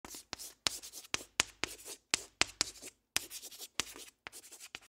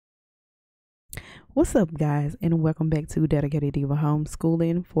What's up, guys, and welcome back to Dedicated Diva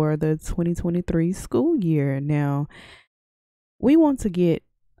Homeschooling for the 2023 school year. Now, we want to get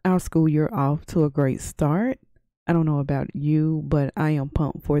our school year off to a great start. I don't know about you, but I am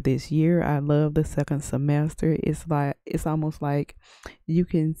pumped for this year. I love the second semester. It's almost like you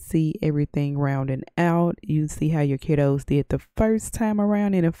can see everything rounding out. You see how your kiddos did the first time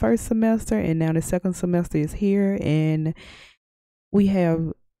around in the first semester, and now the second semester is here, and we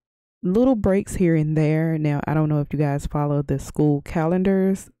have little breaks here and there. Now, I don't know if you guys follow the school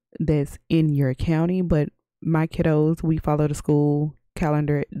calendars that's in your county, but my kiddos, we follow the school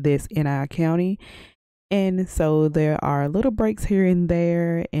calendar that's in our county. And so there are little breaks here and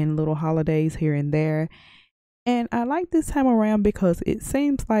there and little holidays here and there. And I like this time around because it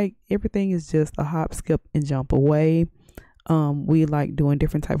seems like everything is just a hop, skip, and jump away. We like doing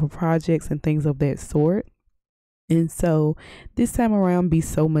different type of projects and things of that sort. And so this time around be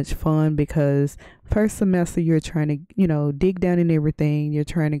so much fun because first semester you're trying to, dig down in everything. You're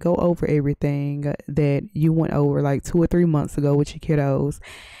trying to go over everything that you went over like 2 or 3 months ago with your kiddos.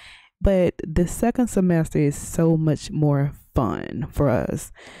 But the second semester is so much more fun for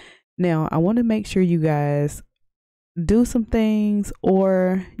us. Now, I want to make sure you guys do some things,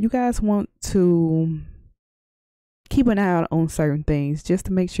 or you guys want to keep an eye out on certain things just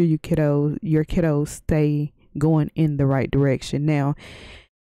to make sure your kiddos stay going in the right direction. Now,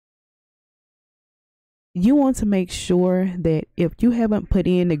 you want to make sure that if you haven't put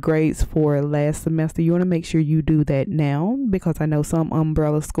in the grades for last semester, you want to make sure you do that now, because I know some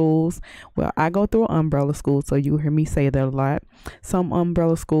umbrella schools, well, I go through an umbrella school, so you hear me say that a lot. Some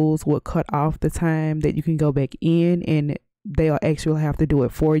umbrella schools will cut off the time that you can go back in, and they'll actually have to do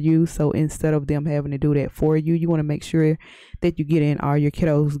it for you. So instead of them having to do that for you, you want to make sure that you get in all your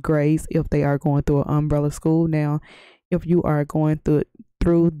kiddos' grades if they are going through an umbrella school. Now, if you are going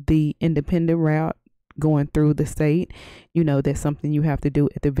through the independent route, going through the state, that's something you have to do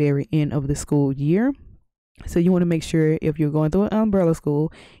at the very end of the school year. So you want to make sure if you're going through an umbrella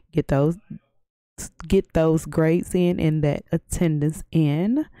school, get those grades in and that attendance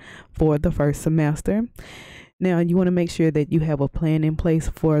in for the first semester. Now, you want to make sure that you have a plan in place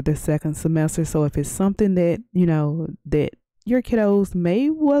for the second semester. So if it's something that, that your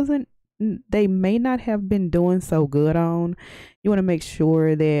kiddos they may not have been doing so good on, you want to make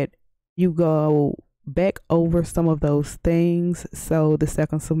sure that you go back over some of those things so the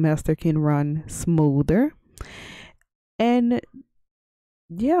second semester can run smoother. And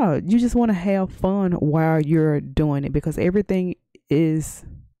yeah, you just want to have fun while you're doing it, because everything is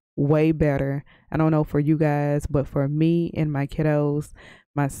way better. I don't know for you guys, but for me and my kiddos,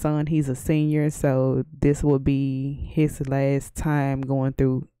 my son, he's a senior, so this will be his last time going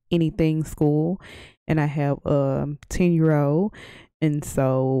through anything school. And I have a 10-year-old, and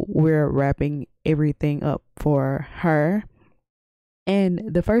so we're wrapping everything up for her. And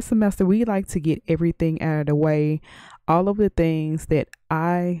the first semester, we like to get everything out of the way, all of the things that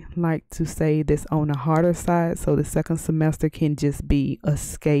I like to say that's on the harder side, so the second semester can just be a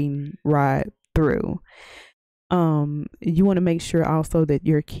skating ride through. You want to make sure also that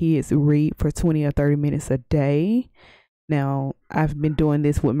your kids read for 20 or 30 minutes a day. Now, I've been doing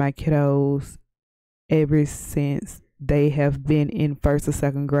this with my kiddos ever since they have been in first or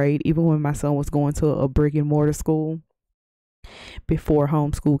second grade. Even when my son was going to a brick and mortar school, before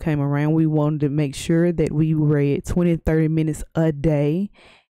homeschool came around, we wanted to make sure that we read 20 to 30 minutes a day.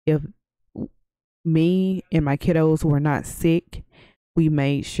 If me and my kiddos were not sick, we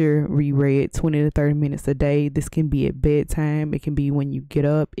made sure we read 20 to 30 minutes a day. This can be at bedtime. It can be when you get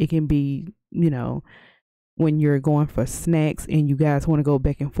up. It can be, when you're going for snacks and you guys want to go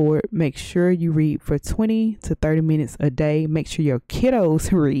back and forth. Make sure you read for 20 to 30 minutes a day. Make sure your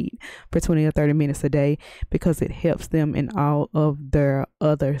kiddos read for 20 to 30 minutes a day, because it helps them in all of their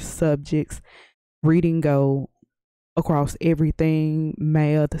other subjects. Reading go across everything: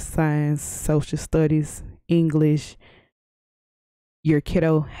 math, science, social studies, English. Your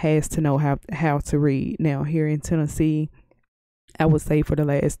kiddo has to know how to read. Now, here in Tennessee, I would say for the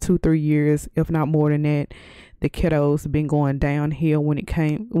last 2-3 years, if not more than that, the kiddos been going downhill when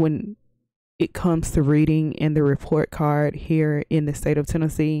it comes to reading. And the report card here in the state of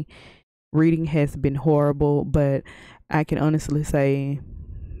Tennessee, reading has been horrible. But I can honestly say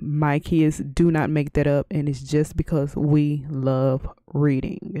my kids do not make that up, and it's just because we love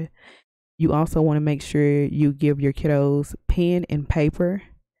reading. You also want to make sure you give your kiddos pen and paper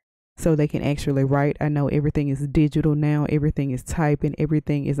so they can actually write. I know everything is digital now. Everything is typing.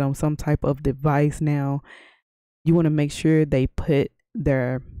 Everything is on some type of device now. You want to make sure they put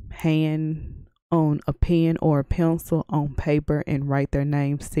their hand on a pen or a pencil on paper and write their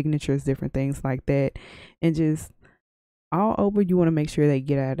names, signatures, different things like that. And just all over, you want to make sure they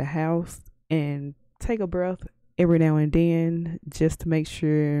get out of the house and take a breath every now and then, just to make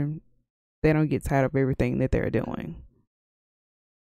sure they don't get tired of everything that they're doing.